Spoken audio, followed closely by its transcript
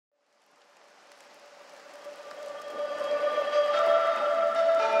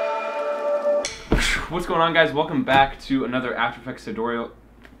What's going on, guys? Welcome back to another After Effects tutorial.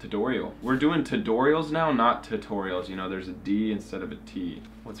 We're doing tutorials now, not tutorials. You know, there's a D instead of a T.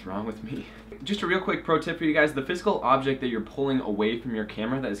 What's wrong with me? Just a real quick pro tip for you guys. The physical object that you're pulling away from your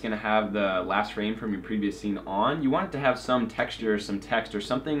camera that is going to have the last frame from your previous scene on, you want it to have some texture, some text, or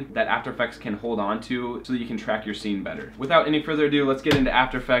something that After Effects can hold on to so that you can track your scene better. Without any further ado, let's get into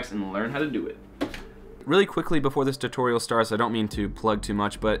After Effects and learn how to do it. Really quickly before this tutorial starts, I don't mean to plug too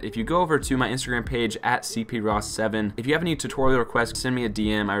much, but if you go over to my Instagram page at cpross7, if you have any tutorial requests, send me a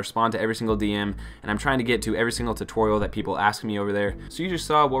DM. I respond to every single DM, and I'm trying to get to every single tutorial that people ask me over there. So you just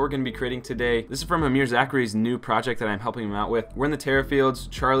saw what we're going to be creating today. This is from Amir Zachary's new project that I'm helping him out with. We're in the Terra fields,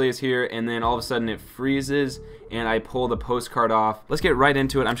 Charlie is here, and then all of a sudden it freezes, and I pull the postcard off. Let's get right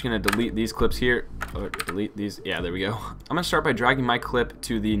into it. I'm just going to delete these clips here. Or delete these. Yeah, there we go. I'm going to start by dragging my clip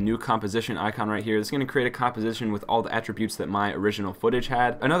to the new composition icon right here. This is going to create a composition with all the attributes that my original footage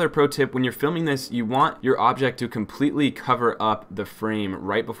had. Another pro tip, when you're filming this, you want your object to completely cover up the frame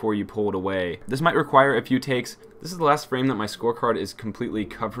right before you pull it away. This might require a few takes. This is the last frame that my scorecard is completely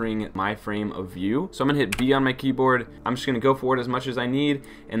covering my frame of view. So I'm gonna hit B on my keyboard. I'm just gonna go forward as much as I need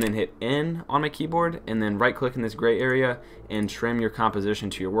and then hit N on my keyboard and then right click in this gray area and trim your composition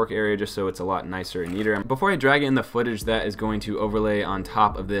to your work area just so it's a lot nicer and neater. Before I drag in the footage that is going to overlay on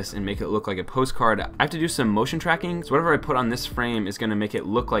top of this and make it look like a postcard, I have to do some motion tracking. So whatever I put on this frame is gonna make it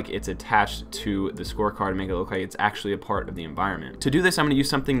look like it's attached to the scorecard and make it look like it's actually a part of the environment. To do this, I'm gonna use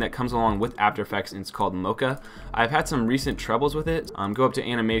something that comes along with After Effects and it's called Mocha. I've had some recent troubles with it. Go up to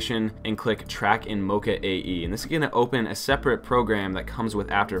animation and click track in Mocha AE, and this is going to open a separate program that comes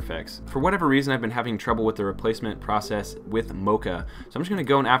with After Effects. For whatever reason, I've been having trouble with the replacement process with Mocha, so I'm just going to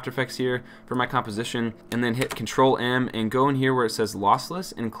go in After Effects here for my composition and then hit Control M and go in here where it says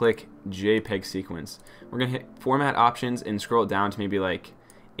lossless and click JPEG sequence. We're going to hit format options and scroll it down to maybe like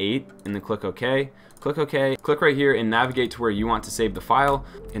 8 and then click OK. Click OK. Click right here and navigate to where you want to save the file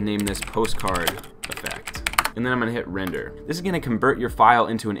and name this postcard effect. And then I'm gonna hit render. This is gonna convert your file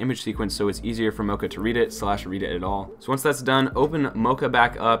into an image sequence so it's easier for Mocha to read it / read it at all. So once that's done, open Mocha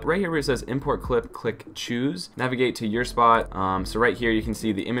back up. Right here where it says import clip, click choose. Navigate to your spot. So right here you can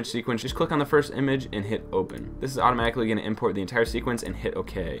see the image sequence. Just click on the first image and hit open. This is automatically gonna import the entire sequence and hit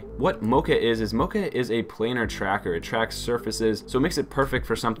OK. What Mocha is Mocha is a planar tracker. It tracks surfaces, so it makes it perfect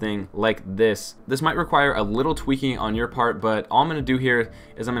for something like this. This might require a little tweaking on your part, but all I'm gonna do here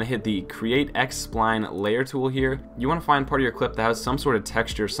is I'm gonna hit the Create X Spline Layer tool here. You want to find part of your clip that has some sort of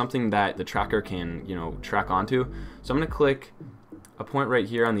texture, something that the tracker can, you know, track onto. So I'm going to click a point right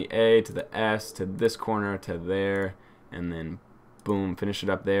here on the A to the S to this corner to there, and then boom, finish it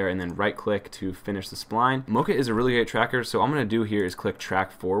up there, and then right click to finish the spline. Mocha is a really great tracker, so all I'm going to do here is click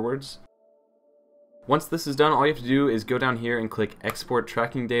track forwards. Once this is done, all you have to do is go down here and click Export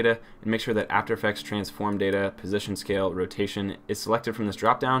Tracking Data and make sure that After Effects Transform Data, Position Scale, Rotation is selected from this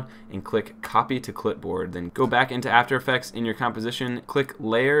dropdown and click Copy to Clipboard. Then go back into After Effects in your composition, click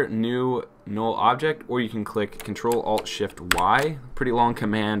Layer, New, Null Object, or you can click Control-Alt-Shift-Y, pretty long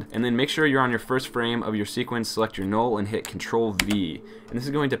command, and then make sure you're on your first frame of your sequence, select your null and hit Control-V. And this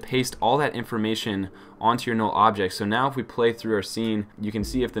is going to paste all that information onto your null object. So now if we play through our scene, you can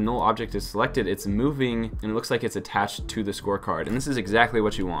see if the null object is selected, it's moving and it looks like it's attached to the scorecard. And this is exactly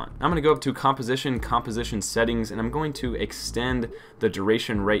what you want. I'm gonna go up to Composition Settings, and I'm going to extend the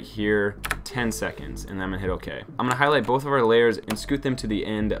duration right here 10 seconds, and then I'm gonna hit OK. I'm gonna highlight both of our layers and scoot them to the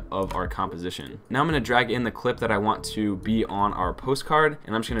end of our composition. Now I'm gonna drag in the clip that I want to be on our postcard,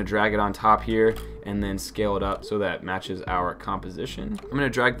 and I'm just gonna drag it on top here and then scale it up so that matches our composition. I'm gonna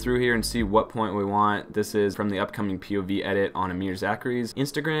drag through here and see what point we want. This is from the upcoming POV edit on Amir Zachary's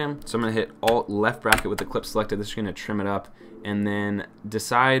Instagram. So I'm gonna hit Alt left bracket with the clip selected. This is gonna trim it up and then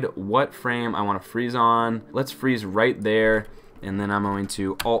decide what frame I wanna freeze on. Let's freeze right there. And then I'm going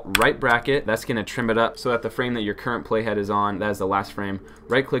to Alt right bracket. That's gonna trim it up so that the frame that your current playhead is on, that is the last frame.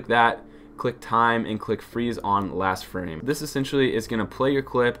 Right click that, click time, and click freeze on last frame. This essentially is gonna play your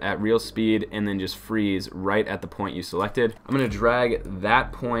clip at real speed and then just freeze right at the point you selected. I'm gonna drag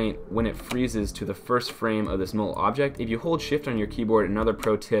that point when it freezes to the first frame of this null object. If you hold shift on your keyboard, another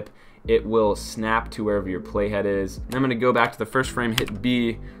pro tip, it will snap to wherever your playhead is. And I'm gonna go back to the first frame, hit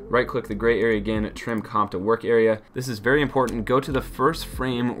B, right click the gray area again, trim comp to work area. This is very important. Go to the first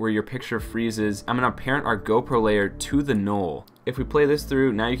frame where your picture freezes. I'm gonna parent our GoPro layer to the null. If we play this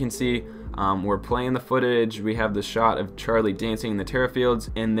through, now you can see we're playing the footage, we have the shot of Charlie dancing in the Terra fields,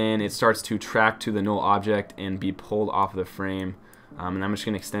 and then it starts to track to the null object and be pulled off of the frame. And I'm just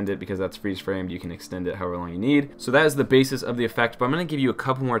going to extend it because that's freeze framed. You can extend it however long you need. So that is the basis of the effect, but I'm going to give you a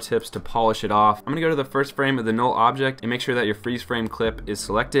couple more tips to polish it off. I'm going to go to the first frame of the null object and make sure that your freeze frame clip is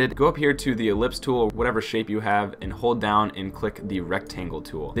selected. Go up here to the ellipse tool, whatever shape you have, and hold down and click the rectangle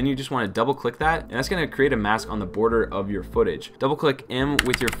tool. Then you just want to double click that, and that's going to create a mask on the border of your footage. Double click M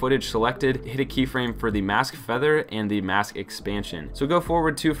with your footage selected, hit a keyframe for the mask feather and the mask expansion. So go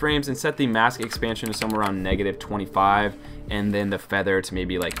forward 2 frames and set the mask expansion to somewhere around -25, and then the feather to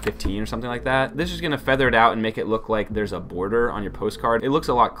maybe like 15 or something like that. This is going to feather it out and make it look like there's a border on your postcard. It looks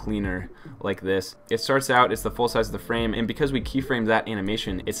a lot cleaner like this. It starts out, it's the full size of the frame, and because we keyframed that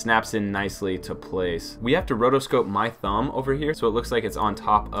animation, it snaps in nicely to place. We have to rotoscope my thumb over here so it looks like it's on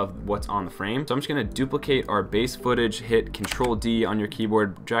top of what's on the frame. So I'm just going to duplicate our base footage, hit Control D on your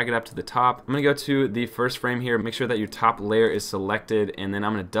keyboard, drag it up to the top. I'm going to go to the first frame here, make sure that your top layer is selected, and then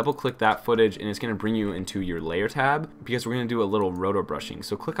I'm going to double click that footage, and it's going to bring you into your layer tab because we're going to do a little roto brushing.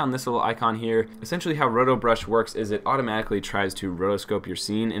 So click on this little icon here. Essentially how roto brush works is it automatically tries to rotoscope your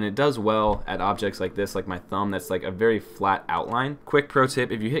scene, and it does well at objects like this, like my thumb, that's like a very flat outline. Quick pro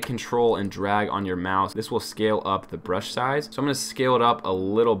tip, if you hit Control and drag on your mouse, this will scale up the brush size. So I'm going to scale it up a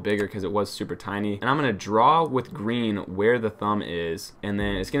little bigger because it was super tiny, and I'm going to draw with green where the thumb is, and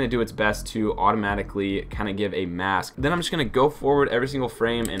then it's going to do its best to automatically kind of give a mask. Then I'm just going to go forward every single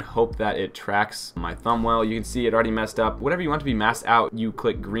frame and hope that it tracks my thumb well. You can see it already messed up. Whatever you want to be masked out, you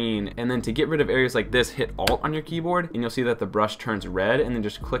click green, and then to get rid of areas like this, hit Alt on your keyboard, and you'll see that the brush turns red, and then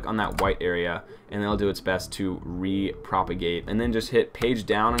just click on that white area, and it'll do its best to re-propagate. And then just hit page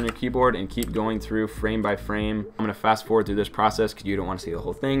down on your keyboard and keep going through frame by frame. I'm gonna fast forward through this process because you don't want to see the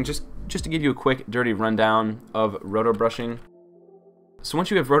whole thing. Just to give you a quick dirty rundown of roto brushing. So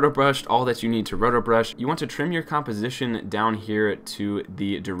once you have roto brushed all that you need to roto brush, you want to trim your composition down here to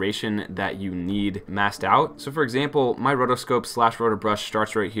the duration that you need masked out. So for example, my rotoscope / roto brush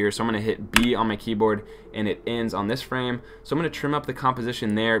starts right here, so I'm going to hit B on my keyboard and it ends on this frame. So I'm going to trim up the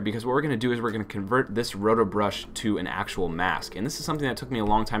composition there because what we're going to do is we're going to convert this roto brush to an actual mask. And this is something that took me a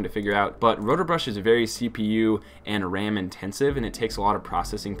long time to figure out, but roto brush is very CPU and RAM intensive, and it takes a lot of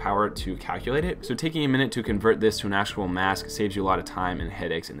processing power to calculate it. So taking a minute to convert this to an actual mask saves you a lot of time and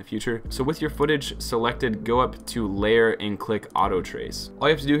headaches in the future. So with your footage selected, go up to layer and click auto trace. All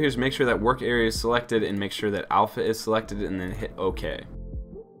you have to do here is make sure that work area is selected and make sure that alpha is selected, and then hit OK.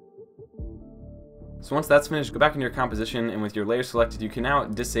 So once that's finished, go back into your composition, and with your layer selected, you can now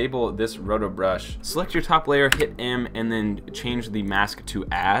disable this roto brush. Select your top layer, hit M, and then change the mask to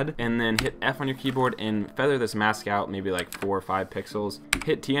add, and then hit F on your keyboard and feather this mask out maybe like 4 or 5 pixels.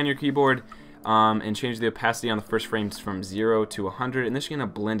 Hit T on your keyboard, and change the opacity on the first frames from 0 to 100, and this is going to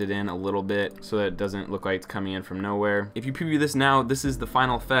blend it in a little bit so that it doesn't look like it's coming in from nowhere. If you preview this now, this is the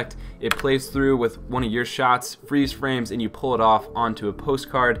final effect. It plays through with one of your shots, freeze frames, and you pull it off onto a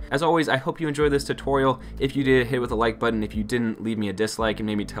postcard. As always, I hope you enjoyed this tutorial. If you did, hit it with a like button. If you didn't, leave me a dislike and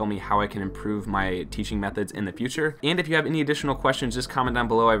maybe tell me how I can improve my teaching methods in the future. And if you have any additional questions, just comment down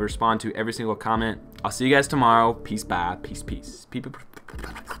below. I respond to every single comment. I'll see you guys tomorrow. Peace, bye. Peace, peace.